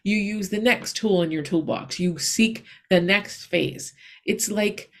do? You use the next tool in your toolbox. You seek the next phase. It's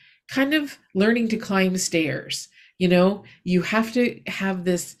like kind of learning to climb stairs. You have to have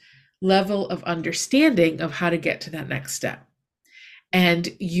this level of understanding of how to get to that next step. And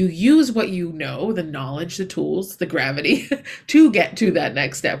you use what you know, the knowledge, the tools, the gravity to get to that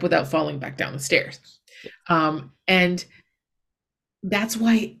next step without falling back down the stairs. And that's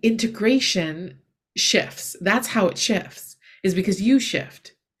why integration shifts. That's how it shifts, is because you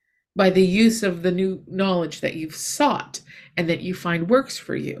shift by the use of the new knowledge that you've sought and that you find works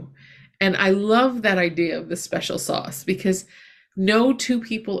for you. And I love that idea of the special sauce, because no two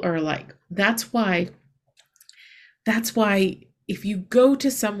people are alike. That's why if you go to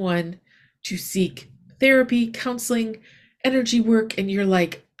someone to seek therapy, counseling, energy work, and you're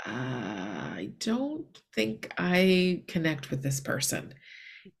like, I don't think I connect with this person,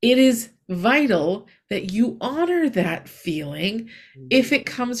 it is vital that you honor that feeling if it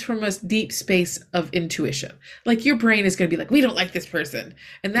comes from a deep space of intuition. Like your brain is going to be like, we don't like this person.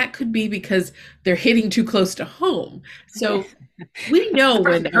 And that could be because they're hitting too close to home. So we know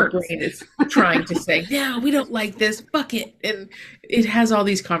when our brain is trying to say, no, we don't like this, fuck it. And it has all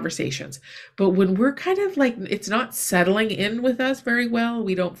these conversations. But when we're kind of like, it's not settling in with us very well,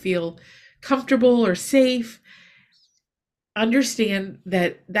 we don't feel comfortable or safe, understand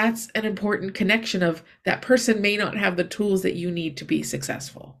that that's an important connection of that person may not have the tools that you need to be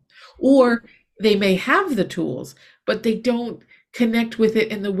successful, or they may have the tools but they don't connect with it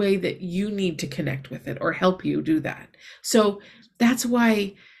in the way that you need to connect with it or help you do that. So that's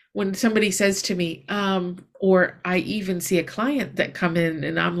why when somebody says to me, or I even see a client that come in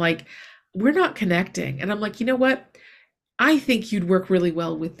and I'm like, we're not connecting, and I'm like, you know what, I think you'd work really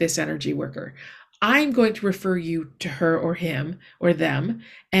well with this energy worker. I'm going to refer you to her or him or them.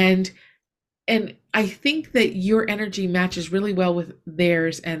 And I think that your energy matches really well with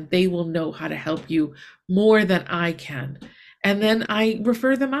theirs, and they will know how to help you more than I can. And then I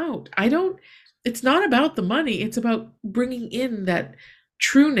refer them out. It's not about the money. It's about bringing in that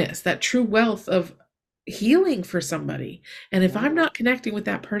trueness, that true wealth of healing for somebody. And if I'm not connecting with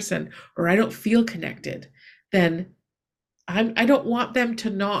that person, or I don't feel connected, then I don't want them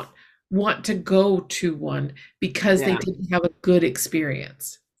to not want to go to one because they Yeah. didn't have a good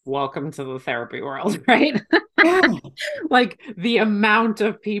experience. Welcome to the therapy world, right? Yeah. Like the amount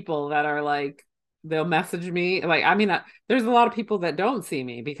of people that are like, they'll message me. Like, I mean, there's a lot of people that don't see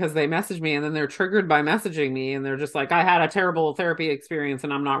me because they message me and then they're triggered by messaging me and they're just like, I had a terrible therapy experience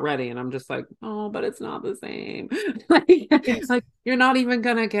and I'm not ready. And I'm just like, oh, but it's not the same. Yes. Like you're not even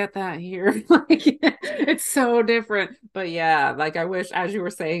gonna get that here. Like it's so different. But yeah, like I wish, as you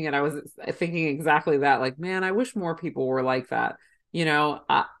were saying it, I was thinking exactly that. Like, man, I wish more people were like that.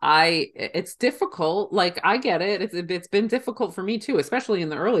 It's difficult. Like I get it. It's been difficult for me too, especially in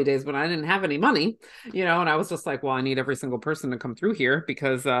the early days when I didn't have any money, and I was just like, well, I need every single person to come through here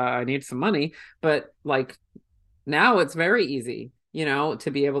because I need some money. But like now it's very easy,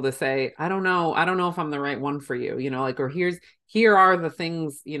 to be able to say, I don't know if I'm the right one for you, like, or here are the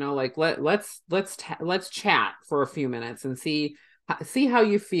things, like let's chat for a few minutes and see how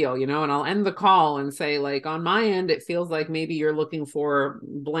you feel, and I'll end the call and say, like, on my end, it feels like maybe you're looking for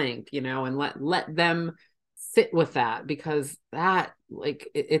blank, and let them sit with that, because that, like,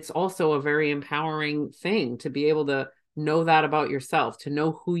 it's also a very empowering thing to be able to know that about yourself, to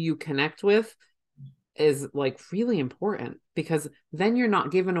know who you connect with is like really important, because then you're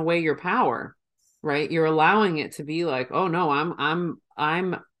not giving away your power, right? You're allowing it to be like, oh no,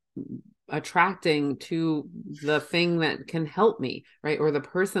 I'm attracting to the thing that can help me, right? Or the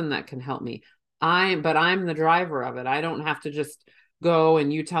person that can help me. But I'm the driver of it. I don't have to just go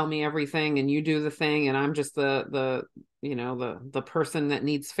and you tell me everything and you do the thing and I'm just the the person that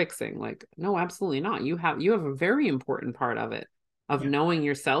needs fixing. Like, no, absolutely not. You have a very important part of it, of Yeah. knowing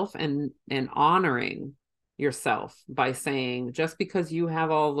yourself and honoring yourself by saying, just because you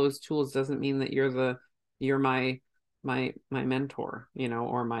have all those tools doesn't mean that you're my mentor,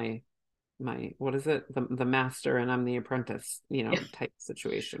 or my what is it, the master and I'm the apprentice, Yeah. type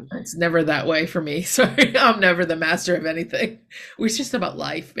situation. It's never that way for me. Sorry, I'm never the master of anything. It's just about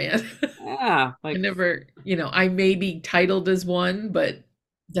life, man. Yeah, I like, never, I may be titled as one, but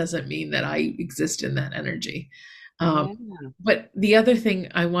doesn't mean that I exist in that energy. Um, yeah. but the other thing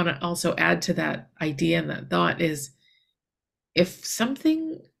I want to also add to that idea and that thought is if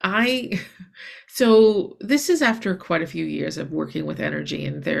something I, so this is after quite a few years of working with energy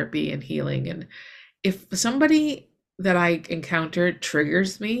and therapy and healing. And if somebody that I encounter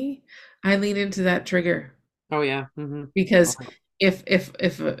triggers me, I lean into that trigger Oh yeah. Mm-hmm. because Oh,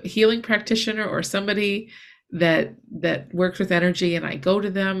 if a healing practitioner or somebody that works with energy and I go to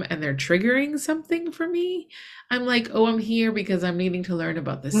them and they're triggering something for me, I'm like, oh, I'm here because I'm needing to learn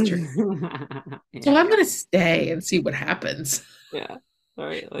about this trigger. So yeah, I'm gonna stay and see what happens. yeah. All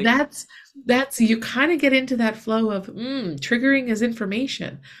right, like, That's you kind of get into that flow of triggering is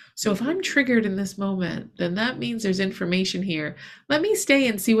information. So if mhm. I'm triggered in this moment, then that means there's information here. Let me stay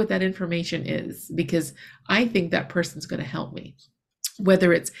and see what that information is because I think that person's going to help me.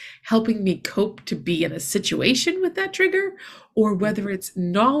 Whether it's helping me cope to be in a situation with that trigger, or whether it's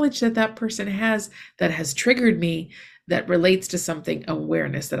knowledge that that person has that has triggered me that relates to something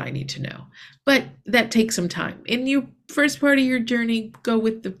awareness that I need to know. But that takes some time. In your first part of your journey, go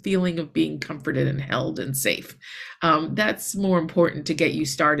with the feeling of being comforted and held and safe. That's more important to get you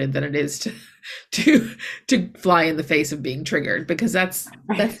started than it is to to fly in the face of being triggered because that's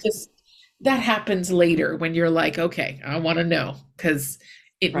just that happens later when you're like, okay, I want to know because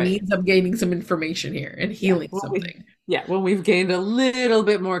it right. means I'm gaining some information here and Yeah. healing something. Yeah, when we've gained a little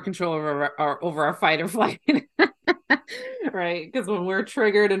bit more control over our fight or flight. Right? Because when we're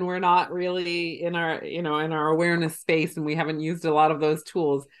triggered and we're not really in our awareness space and we haven't used a lot of those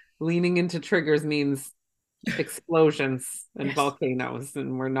tools, leaning into triggers means explosions and Yes. volcanoes,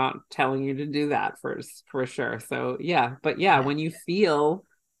 and we're not telling you to do that for sure. So yeah, but yeah, when you feel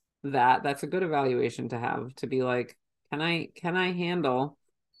that, that's a good evaluation to have, to be like, can I handle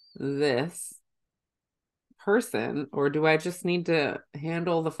this person, or do I just need to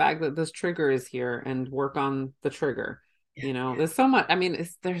handle the fact that this trigger is here and work on the trigger? Yeah. There's so much. I mean,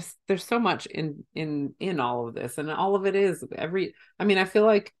 there's so much in all of this, and all of it is I feel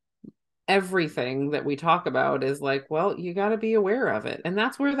like everything that we talk about is like, well, you got to be aware of it, and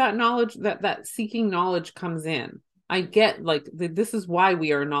that's where that knowledge, that seeking knowledge comes in. I get, like, this is why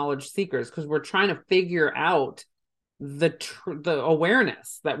we are knowledge seekers, because we're trying to figure out the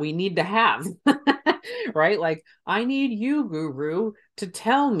awareness that we need to have. Right, like, I need you, guru, to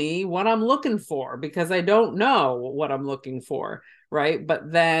tell me what I'm looking for, because I don't know what I'm looking for, right?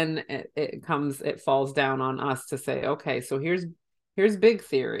 But then it falls down on us to say, okay, so here's big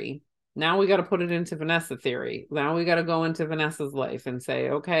theory. Now we got to put it into Vanessa theory. Now we got to go into Vanessa's life and say,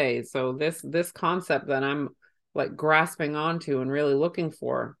 okay, so this concept that I'm like grasping onto and really looking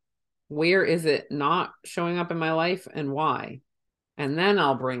for, where is it not showing up in my life and why? And then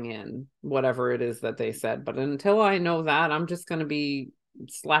I'll bring in whatever it is that they said. But until I know that, I'm just going to be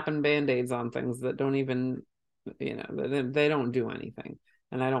slapping band-aids on things that don't even, they don't do anything.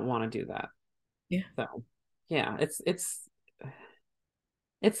 And I don't want to do that. Yeah. So yeah,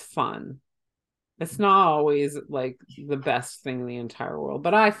 it's fun. It's not always like the best thing in the entire world,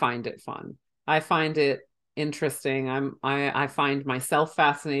 but I find it fun. I find it interesting. I find myself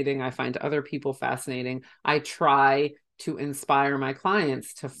fascinating. I find other people fascinating. I try to inspire my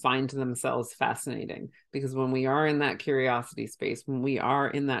clients to find themselves fascinating, because when we are in that curiosity space, when we are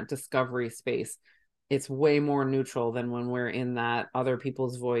in that discovery space, it's way more neutral than when we're in that other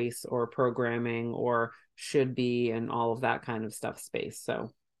people's voice or programming or should be and all of that kind of stuff space. So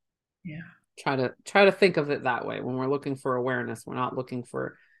Yeah. try to think of it that way. When we're looking for awareness, we're not looking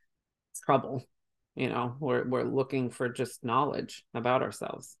for trouble. We're looking for just knowledge about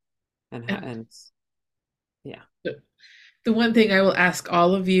ourselves, And and yeah. the one thing I will ask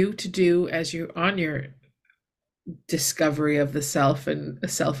all of you to do as you're on your discovery of the self and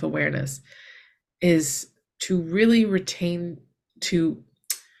self-awareness is to really retain, to,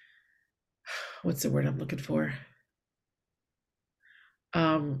 what's the word I'm looking for?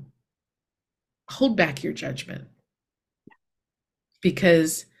 Um, hold back your judgment,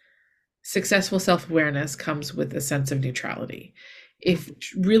 because successful self-awareness comes with a sense of neutrality. If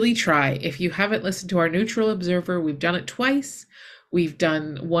really try, if you haven't listened to our neutral observer, we've done it twice. We've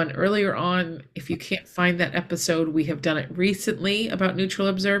done one earlier on. If you can't find that episode, we have done it recently about neutral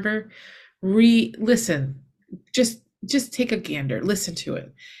observer. Re-listen. Just take a gander, listen to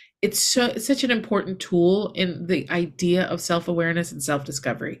it. It's such an important tool in the idea of self-awareness and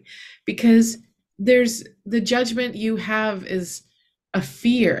self-discovery, because there's the judgment you have is a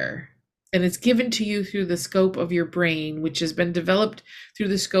fear, and it's given to you through the scope of your brain, which has been developed through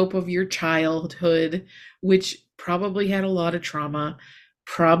the scope of your childhood, which probably had a lot of trauma,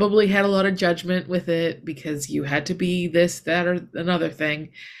 probably had a lot of judgment with it because you had to be this, that, or another thing.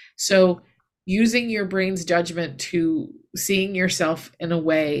 So using your brain's judgment to seeing yourself in a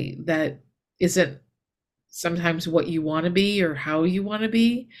way that isn't sometimes what you want to be or how you want to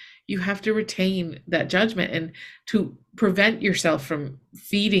be, you have to retain that judgment and to prevent yourself from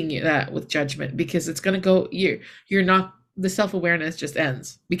feeding you that with judgment, because it's going to go, you're not, the self-awareness just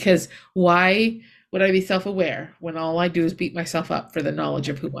ends, because why would I be self-aware when all I do is beat myself up for the knowledge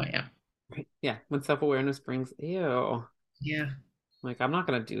of who I am? Right. Yeah. When self-awareness brings, ew. Yeah. Like, I'm not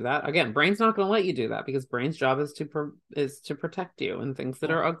going to do that. Again, brain's not going to let you do that because brain's job is to protect you, and things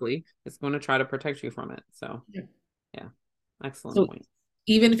that are ugly, it's going to try to protect you from it. So, Yeah. yeah. Excellent So point.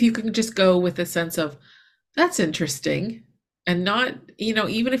 even if you can just go with a sense of that's interesting, and not,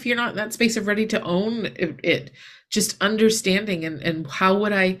 even if you're not in that space of ready to own it, just understanding, and how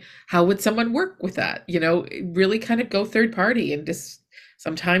would someone work with that, really kind of go third party, and just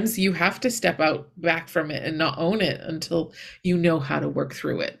sometimes you have to step out back from it and not own it until you know how to work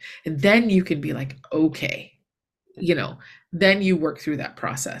through it, and then you can be like, okay, then you work through that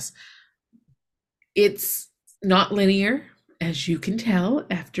process. It's not linear, as you can tell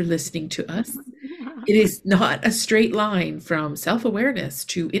after listening to us. It is not a straight line from self-awareness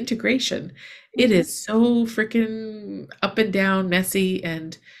to integration. It is so freaking up and down, messy,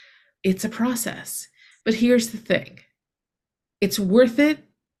 and it's a process. But here's the thing. It's worth it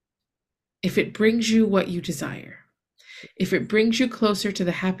if it brings you what you desire. If it brings you closer to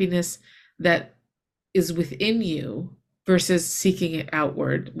the happiness that is within you versus seeking it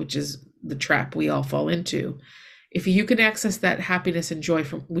outward, which is the trap we all fall into. If you can access that happiness and joy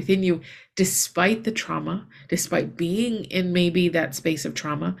from within you, despite the trauma, despite being in maybe that space of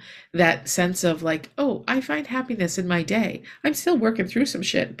trauma, that sense of like, oh, I find happiness in my day. I'm still working through some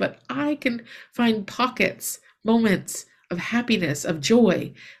shit, but I can find pockets, moments of happiness, of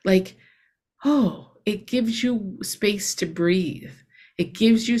joy. Like, oh, it gives you space to breathe. It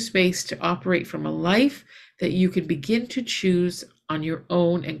gives you space to operate from a life that you can begin to choose on your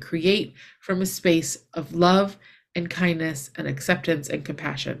own and create from a space of love and kindness and acceptance and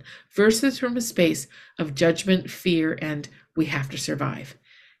compassion versus from a space of judgment, fear, and we have to survive.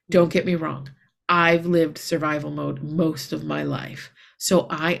 Don't get me wrong. I've lived survival mode most of my life. So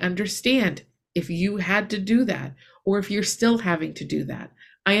I understand if you had to do that, or if you're still having to do that.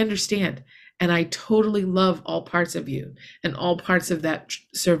 I understand. And I totally love all parts of you and all parts of that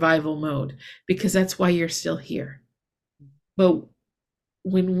survival mode, because that's why you're still here. But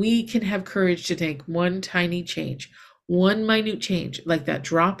when we can have courage to take one tiny change, one minute change, like that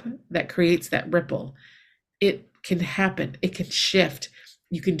drop that creates that ripple, it can happen. It can shift.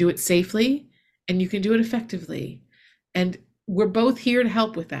 You can do it safely and you can do it effectively. And we're both here to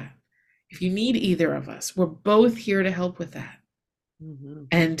help with that. If you need either of us, we're both here to help with that. Mm-hmm.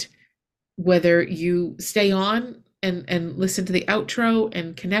 And whether you stay on and listen to the outro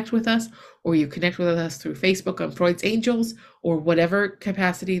and connect with us, or you connect with us through Facebook on Freud's Angels, or whatever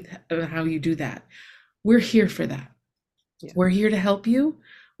capacity and how you do that, we're here for that. Yeah. We're here to help you.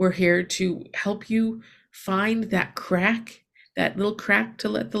 We're here to help you find that crack, that little crack to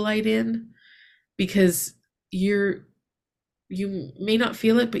let the light in, because you may not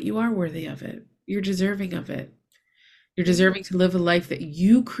feel it, but you are worthy of it. You're deserving of it. You're deserving to live a life that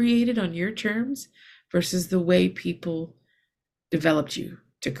you created on your terms versus the way people developed you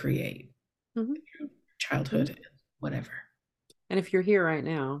to create. Mm-hmm. Childhood, mm-hmm. Whatever. And if you're here right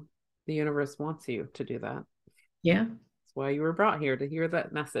now, the universe wants you to do that. Yeah. That's why you were brought here, to hear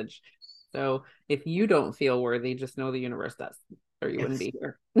that message. So if you don't feel worthy, just know the universe does, or you wouldn't be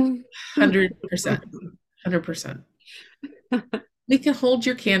here. 100%. 100%. We can hold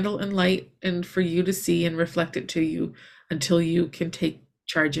your candle and light, and for you to see and reflect it to you until you can take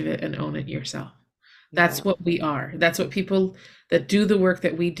charge of it and own it yourself. That's what we are. That's what people that do the work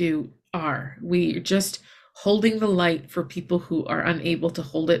that we do are. We're just holding the light for people who are unable to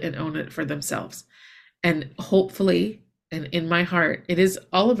hold it and own it for themselves. And hopefully, and in my heart, it is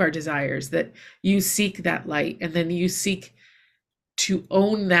all of our desires that you seek that light and then you seek to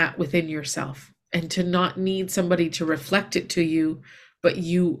own that within yourself and to not need somebody to reflect it to you, but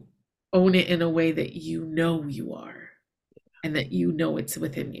you own it in a way that you know you are and that you know it's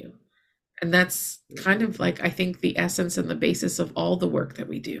within you. And that's kind of like, I think, the essence and the basis of all the work that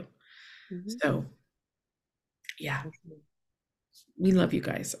we do. So, yeah, we love you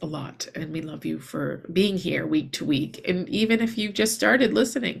guys a lot. And we love you for being here week to week. And even if you just started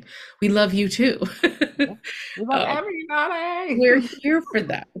listening, we love you too. We love everybody. We're here for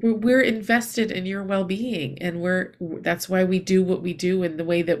that. We're invested in your well-being. And that's why we do what we do in the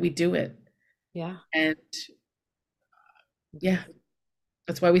way that we do it. Yeah. And yeah,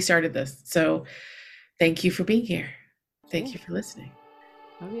 that's why we started this. So thank you for being here. Thank you for listening.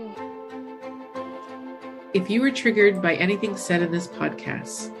 Love you. If you were triggered by anything said in this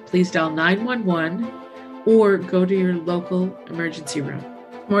podcast, please dial 911 or go to your local emergency room.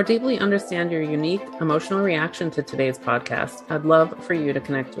 To more deeply understand your unique emotional reaction to today's podcast, I'd love for you to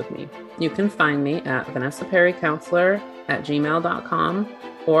connect with me. You can find me at vanessaperrycounselor@gmail.com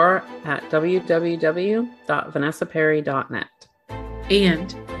or at www.vanessaperry.net.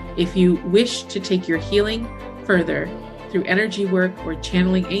 And if you wish to take your healing further through energy work or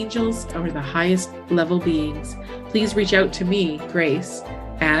channeling angels or the highest level beings, please reach out to me, Grace,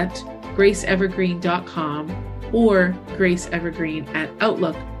 at graceevergreen.com or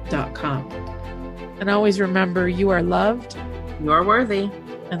graceevergreen@outlook.com. And always remember, you are loved, You're worthy,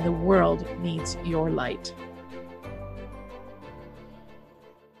 and the world needs your light.